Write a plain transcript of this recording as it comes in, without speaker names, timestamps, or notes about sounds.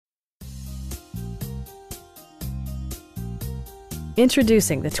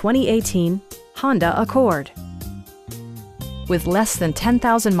Introducing the 2018 Honda Accord. With less than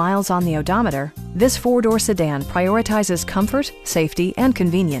 10,000 miles on the odometer, this four-door sedan prioritizes comfort, safety, and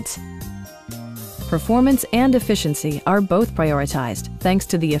convenience. Performance and efficiency are both prioritized thanks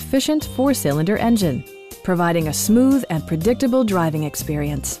to the efficient four-cylinder engine, providing a smooth and predictable driving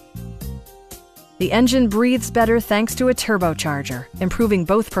experience. The engine breathes better thanks to a turbocharger, improving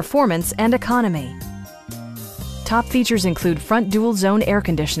both performance and economy. Top features include front dual-zone air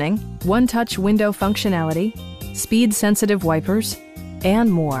conditioning, one-touch window functionality, speed-sensitive wipers, and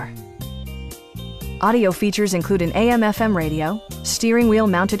more. Audio features include an AM/FM radio, steering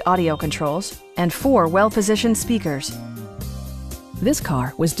wheel-mounted audio controls, and 4 well-positioned speakers. This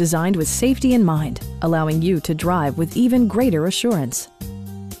car was designed with safety in mind, allowing you to drive with even greater assurance.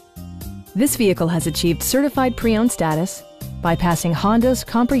 This vehicle has achieved certified pre-owned status by passing Honda's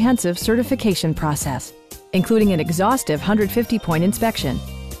comprehensive certification process, including an exhaustive 150-point inspection.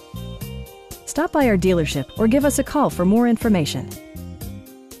 Stop by our dealership or give us a call for more information.